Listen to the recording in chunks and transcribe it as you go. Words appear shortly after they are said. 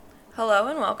Hello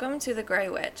and welcome to The Grey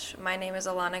Witch. My name is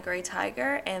Alana Grey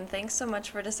Tiger, and thanks so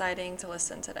much for deciding to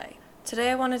listen today.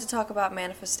 Today I wanted to talk about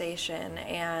manifestation,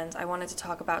 and I wanted to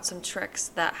talk about some tricks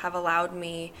that have allowed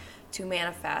me to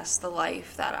manifest the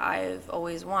life that I've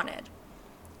always wanted.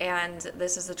 And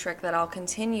this is a trick that I'll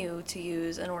continue to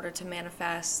use in order to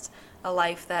manifest a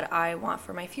life that I want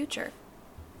for my future.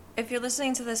 If you're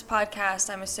listening to this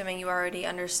podcast, I'm assuming you already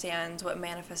understand what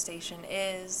manifestation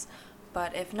is.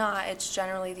 But if not, it's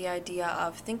generally the idea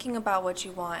of thinking about what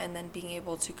you want and then being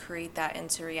able to create that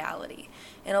into reality.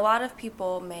 And a lot of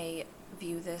people may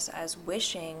view this as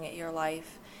wishing your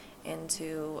life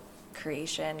into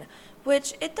creation,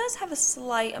 which it does have a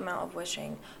slight amount of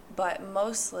wishing, but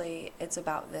mostly it's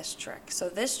about this trick. So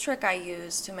this trick I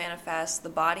use to manifest the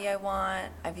body I want.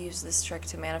 I've used this trick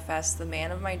to manifest the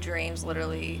man of my dreams.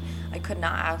 Literally, I could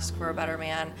not ask for a better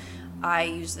man. I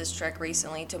used this trick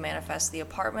recently to manifest the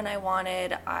apartment I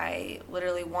wanted. I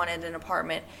literally wanted an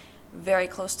apartment very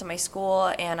close to my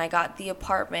school, and I got the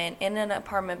apartment in an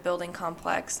apartment building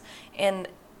complex. And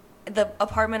the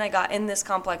apartment I got in this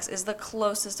complex is the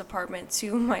closest apartment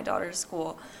to my daughter's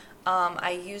school.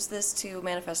 I used this to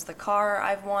manifest the car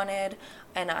I've wanted,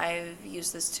 and I've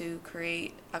used this to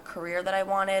create a career that I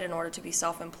wanted in order to be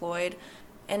self-employed.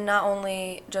 And not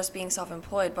only just being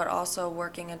self-employed, but also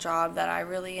working a job that I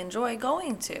really enjoy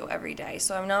going to every day.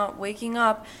 So I'm not waking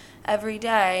up every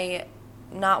day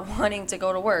not wanting to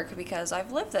go to work, because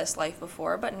I've lived this life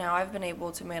before, but now I've been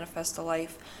able to manifest a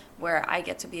life where I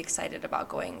get to be excited about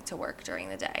going to work during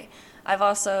the day. I've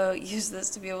also used this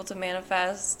to be able to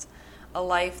manifest a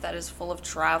life that is full of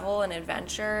travel and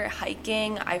adventure,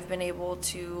 hiking. I've been able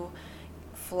to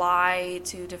fly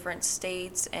to different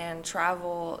states and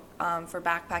travel for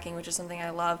backpacking, which is something I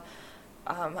love.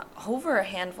 Over a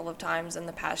handful of times in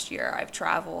the past year, I've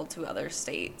traveled to other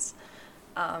states.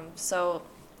 So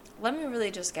let me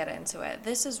really just get into it.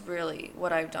 This is really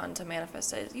what I've done to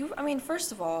manifest it.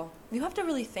 First of all, you have to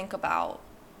really think about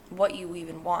what you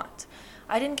even want.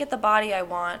 I didn't get the body I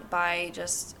want by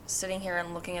just sitting here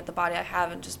and looking at the body I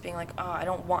have and just being like, oh, I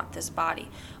don't want this body.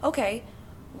 Okay,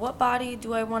 what body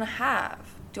do I want to have?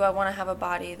 Do I want to have a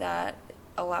body that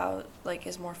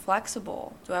is more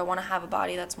flexible? Do I want to have a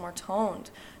body that's more toned?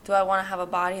 Do I want to have a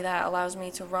body that allows me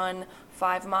to run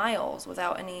 5 miles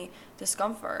without any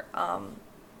discomfort?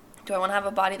 Do I want to have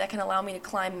a body that can allow me to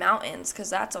climb mountains? Because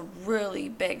that's a really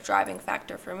big driving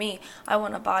factor for me. I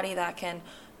want a body that can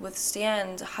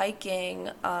withstand hiking,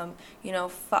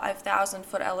 5,000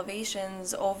 foot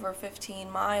elevations over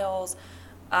 15 miles,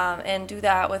 and do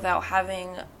that without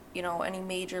having any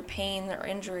major pain or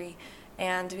injury,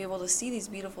 and to be able to see these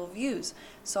beautiful views.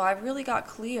 So I really got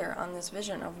clear on this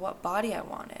vision of what body I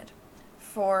wanted.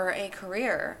 For a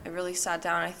career, I really sat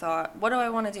down and I thought, what do I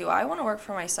want to do? I want to work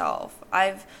for myself.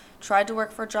 I've tried to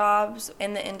work for jobs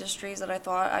in the industries that I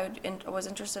thought was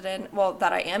interested in,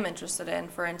 that I am interested in.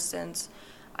 For instance,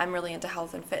 I'm really into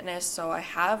health and fitness, so I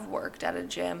have worked at a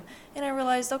gym, and I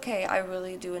realized, okay, I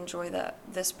really do enjoy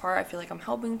this part. I feel like I'm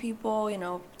helping people,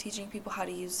 teaching people how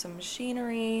to use some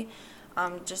machinery,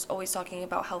 just always talking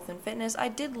about health and fitness. I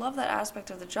did love that aspect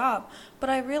of the job, but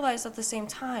I realized at the same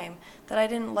time that I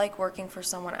didn't like working for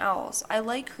someone else. I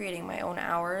like creating my own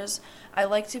hours. I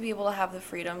like to be able to have the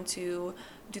freedom to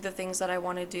do the things that I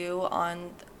want to do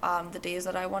on the days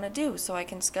that I want to do, so I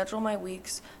can schedule my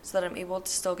weeks so that I'm able to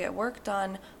still get work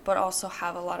done, but also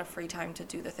have a lot of free time to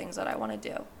do the things that I want to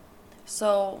do.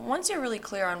 So once you're really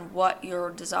clear on what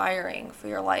you're desiring for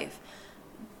your life,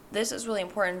 this is really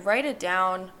important. Write it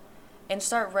down and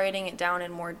start writing it down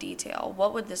in more detail.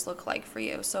 What would this look like for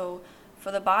you? So for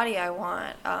the body I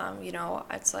want,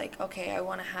 it's like, okay, I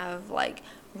want to have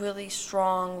really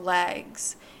strong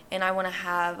legs, and I want to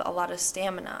have a lot of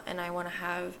stamina, and I want to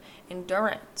have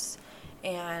endurance,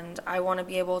 and I want to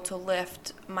be able to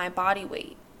lift my body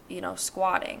weight,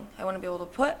 squatting. I want to be able to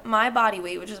put my body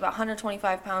weight, which is about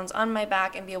 125 pounds, on my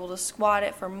back and be able to squat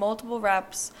it for multiple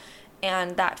reps,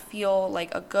 and that feel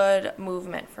like a good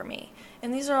movement for me.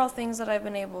 And these are all things that I've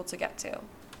been able to get to.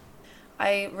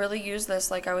 I really used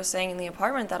this, like I was saying, in the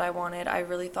apartment that I wanted. I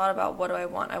really thought about, what do I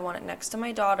want? I want it next to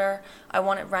my daughter. I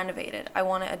want it renovated. I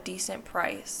want it a decent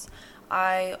price.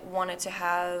 I want it to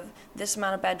have this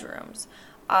amount of bedrooms.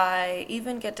 I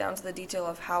even get down to the detail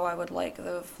of how I would like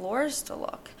the floors to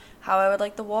look, how I would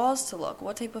like the walls to look,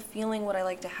 what type of feeling would I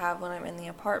like to have when I'm in the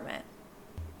apartment.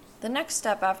 The next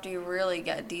step after you really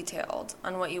get detailed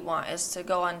on what you want is to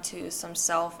go on to some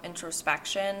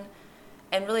self-introspection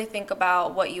and really think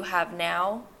about what you have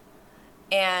now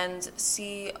and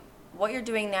see what you're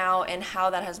doing now and how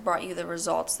that has brought you the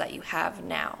results that you have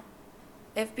now.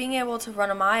 If being able to run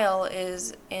a mile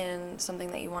is in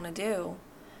something that you want to do,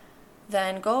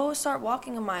 then go start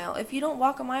walking a mile. If you don't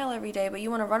walk a mile every day, but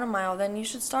you want to run a mile, then you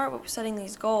should start setting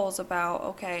these goals about,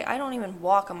 okay, I don't even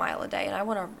walk a mile a day, and I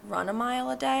want to run a mile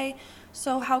a day.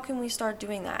 So how can we start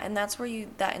doing that? And that's where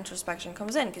that introspection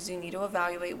comes in, because you need to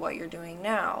evaluate what you're doing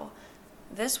now.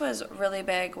 This was really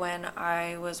big when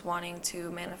I was wanting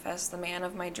to manifest the man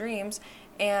of my dreams,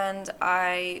 and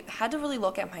I had to really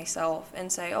look at myself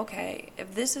and say, okay,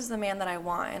 if this is the man that I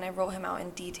want, and I wrote him out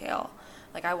in detail,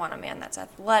 like I want a man that's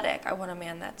athletic, I want a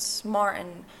man that's smart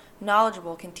and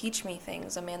knowledgeable, can teach me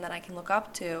things, a man that I can look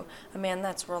up to, a man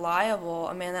that's reliable,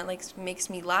 a man that makes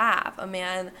me laugh, a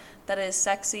man that is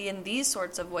sexy in these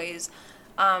sorts of ways,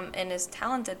 and is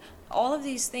talented. All of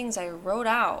these things I wrote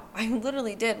out. I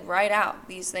literally did write out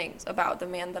these things about the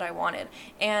man that I wanted.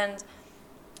 And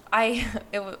I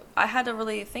had to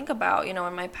really think about, in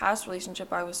my past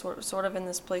relationship, I was sort of in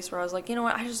this place where I was like, you know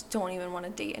what, I just don't even want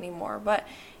to date anymore. But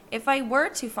if I were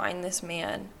to find this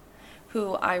man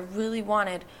who I really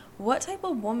wanted, what type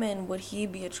of woman would he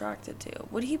be attracted to?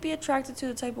 Would he be attracted to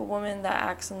the type of woman that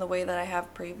acts in the way that I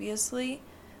have previously,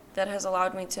 that has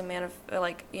allowed me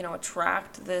to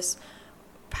attract this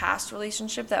past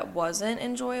relationship that wasn't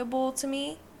enjoyable to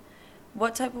me?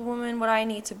 What type of woman would I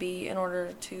need to be in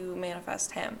order to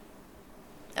manifest him?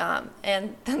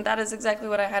 And that is exactly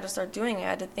what I had to start doing. I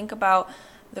had to think about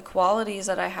the qualities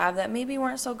that I have that maybe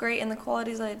weren't so great, and the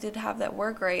qualities that I did have that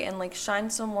were great, and shine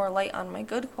some more light on my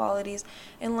good qualities,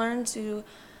 and learn to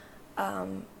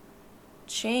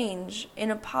change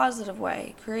in a positive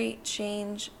way, create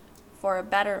change for a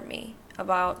better me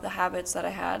about the habits that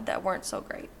I had that weren't so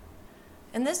great.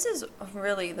 And this is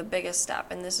really the biggest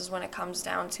step, and this is when it comes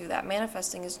down to that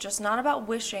manifesting is just not about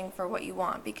wishing for what you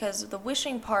want, because the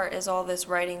wishing part is all this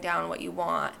writing down what you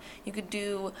want. You could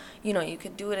do, you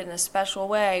could do it in a special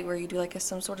way where you do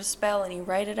some sort of spell and you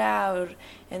write it out,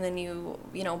 and then you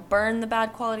burn the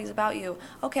bad qualities about you.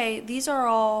 Okay, these are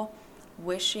all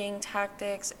wishing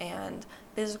tactics and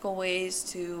physical ways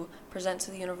to present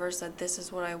to the universe that this is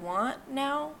what I want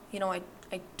now.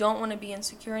 I don't want to be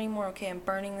insecure anymore. Okay, I'm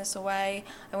burning this away.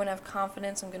 I want to have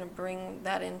confidence. I'm going to bring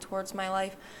that in towards my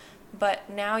life. But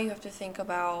now you have to think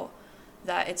about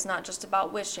that it's not just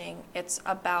about wishing, it's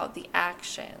about the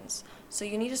actions. So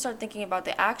you need to start thinking about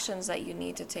the actions that you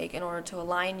need to take in order to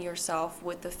align yourself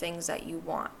with the things that you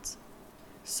want.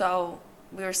 So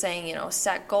we were saying,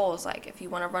 set goals. Like if you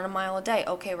want to run a mile a day,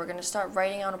 okay, we're going to start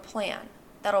writing out a plan.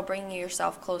 That'll bring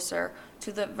yourself closer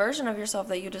to the version of yourself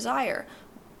that you desire,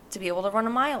 to be able to run a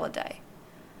mile a day.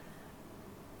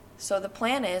 So the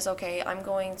plan is, okay, I'm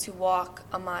going to walk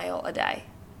a mile a day,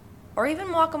 or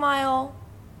even walk a mile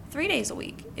 3 days a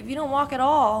week. If you don't walk at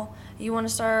all, you want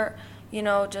to start,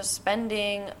 just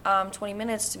spending 20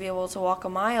 minutes to be able to walk a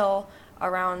mile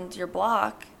around your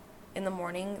block in the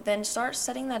morning, then start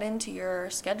setting that into your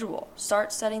schedule.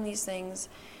 Start setting these things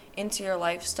into your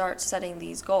life. Start setting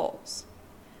these goals.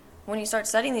 When you start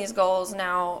setting these goals,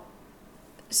 now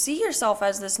see yourself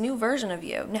as this new version of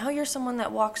you. Now you're someone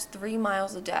that walks 3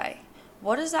 miles a day.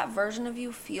 What does that version of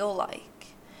you feel like?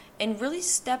 And really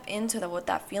step into what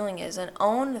that feeling is and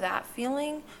own that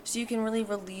feeling, so you can really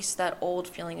release that old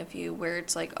feeling of you where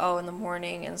it's like, oh, in the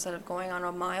morning, instead of going on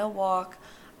a mile walk,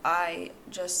 I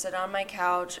just sit on my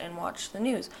couch and watch the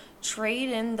news. Trade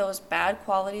in those bad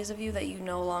qualities of you that you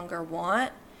no longer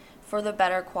want for the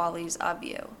better qualities of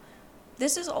you.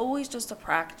 This is always just a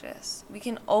practice. We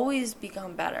can always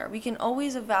become better. We can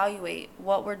always evaluate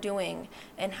what we're doing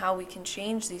and how we can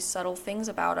change these subtle things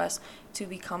about us to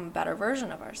become a better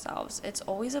version of ourselves. It's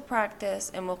always a practice,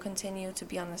 and we'll continue to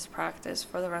be on this practice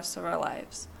for the rest of our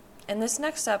lives. And this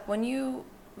next step, when you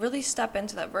really step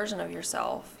into that version of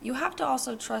yourself, you have to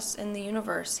also trust in the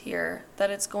universe here that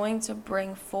it's going to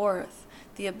bring forth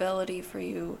the ability for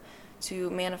you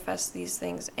to manifest these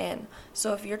things in.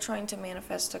 So if you're trying to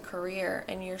manifest a career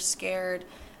and you're scared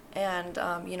and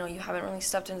you haven't really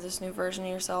stepped into this new version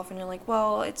of yourself, and you're like,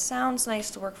 well, it sounds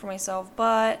nice to work for myself,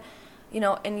 but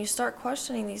and you start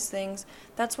questioning these things,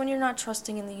 that's when you're not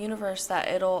trusting in the universe that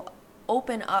it'll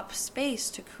open up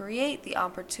space to create the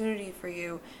opportunity for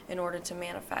you in order to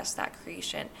manifest that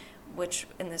creation, which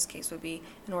in this case would be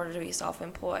in order to be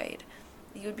self-employed.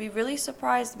 You would be really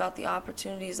surprised about the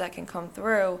opportunities that can come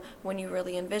through when you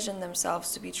really envision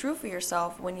themselves to be true for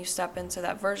yourself, when you step into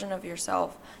that version of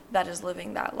yourself that is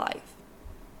living that life.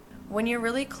 When you're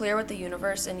really clear with the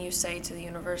universe and you say to the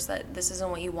universe that this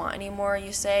isn't what you want anymore,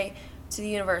 you say to the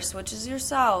universe, which is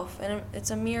yourself, and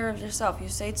it's a mirror of yourself. You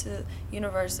say to the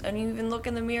universe, and you even look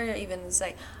in the mirror and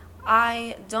say,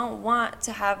 I don't want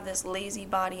to have this lazy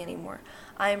body anymore.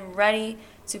 I'm ready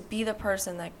to be the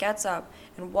person that gets up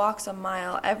and walks a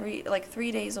mile every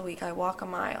 3 days a week. I walk a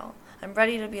mile. I'm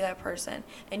ready to be that person.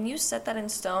 And you set that in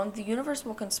stone, the universe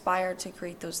will conspire to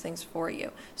create those things for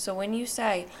you. So when you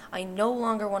say, I no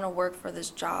longer want to work for this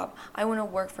job, I want to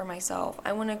work for myself,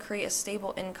 I want to create a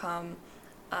stable income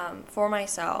for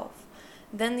myself,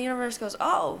 then the universe goes,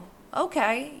 oh,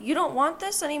 okay, you don't want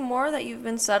this anymore that you've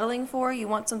been settling for, you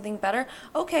want something better,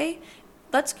 okay,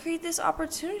 let's create this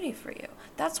opportunity for you.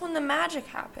 That's when the magic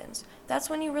happens. That's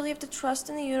when you really have to trust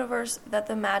in the universe that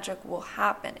the magic will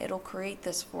happen. It'll create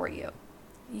this for you.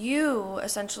 You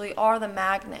essentially are the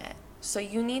magnet. So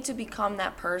you need to become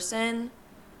that person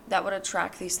that would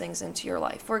attract these things into your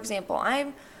life. For example,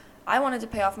 I wanted to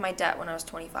pay off my debt when I was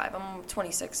 25. I'm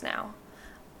 26 now.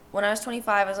 When I was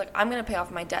 25, I was like, I'm going to pay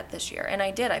off my debt this year. And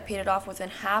I did. I paid it off within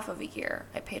half of a year.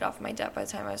 I paid off my debt by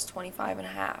the time I was 25 and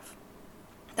a half.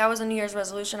 That was a New Year's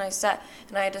resolution I set,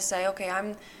 and I had to say, okay,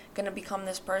 I'm going to become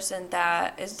this person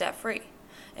that is debt-free.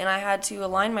 And I had to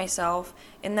align myself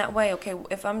in that way. Okay,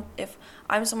 if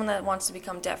I'm someone that wants to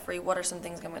become debt-free, what are some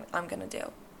things I'm going to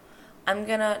do? I'm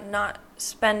going to not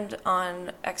spend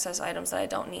on excess items that I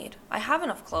don't need. I have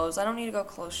enough clothes. I don't need to go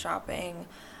clothes shopping.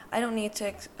 I don't need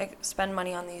to spend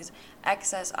money on these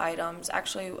excess items.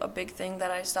 Actually, a big thing that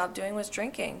I stopped doing was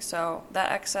drinking. So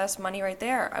that excess money right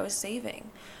there, I was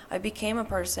saving. I became a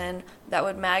person that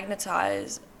would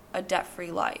magnetize a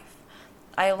debt-free life.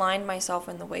 I aligned myself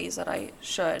in the ways that I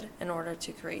should in order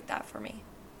to create that for me.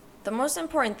 The most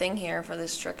important thing here for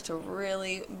this trick to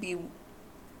really be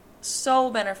so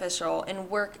beneficial and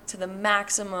work to the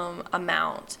maximum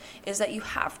amount is that you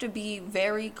have to be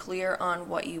very clear on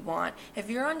what you want.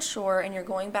 If you're unsure and you're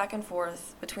going back and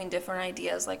forth between different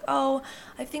ideas like, oh,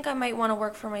 I think I might want to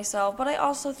work for myself, but I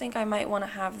also think I might want to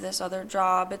have this other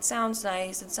job. It sounds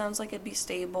nice. It sounds like it'd be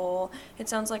stable. It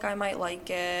sounds like I might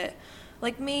like it.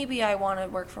 Like maybe I want to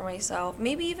work for myself.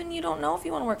 Maybe even you don't know if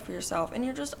you want to work for yourself and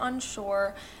you're just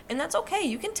unsure. And that's okay.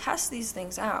 You can test these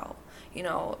things out. You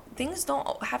know, things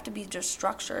don't have to be just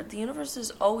structured. The universe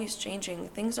is always changing.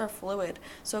 Things are fluid.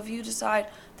 So if you decide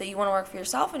that you want to work for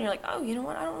yourself and you're like, oh, you know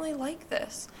what, I don't really like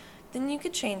this, then you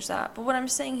could change that. But what I'm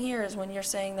saying here is when you're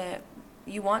saying that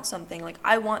you want something, like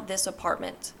I want this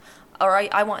apartment, or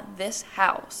I want this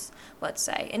house, let's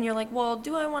say, and you're like, well,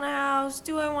 do I want a house?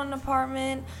 Do I want an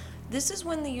apartment? This is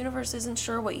when the universe isn't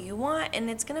sure what you want, and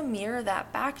it's going to mirror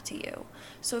that back to you.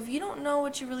 So if you don't know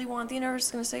what you really want, the universe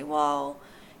is going to say, well,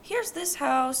 here's this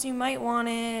house, you might want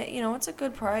it, you know, it's a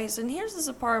good price, and here's this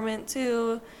apartment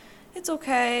too, it's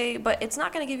okay, but it's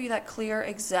not going to give you that clear,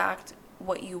 exact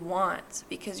what you want,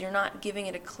 because you're not giving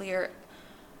it a clear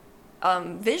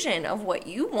vision of what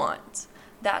you want.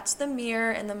 That's the mirror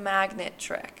and the magnet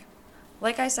trick.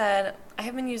 Like I said, I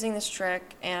have been using this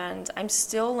trick, and I'm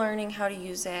still learning how to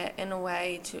use it in a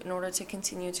way in order to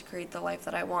continue to create the life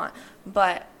that I want,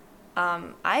 but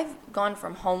I've gone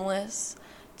from homeless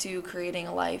to creating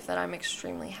a life that I'm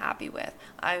extremely happy with.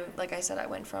 Like I said, I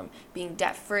went from being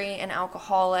debt-free and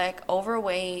alcoholic,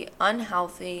 overweight,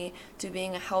 unhealthy, to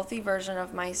being a healthy version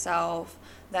of myself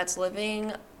that's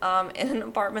living in an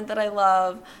apartment that I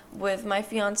love with my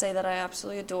fiance that I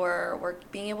absolutely adore,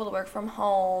 being able to work from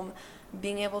home,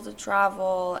 being able to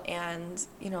travel, and,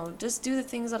 you know, just do the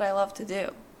things that I love to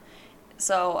do.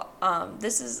 So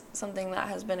this is something that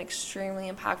has been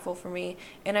extremely impactful for me,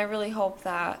 and I really hope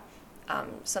that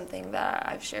something that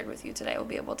I've shared with you today will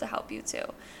be able to help you too.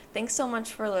 Thanks so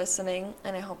much for listening,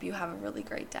 and I hope you have a really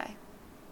great day.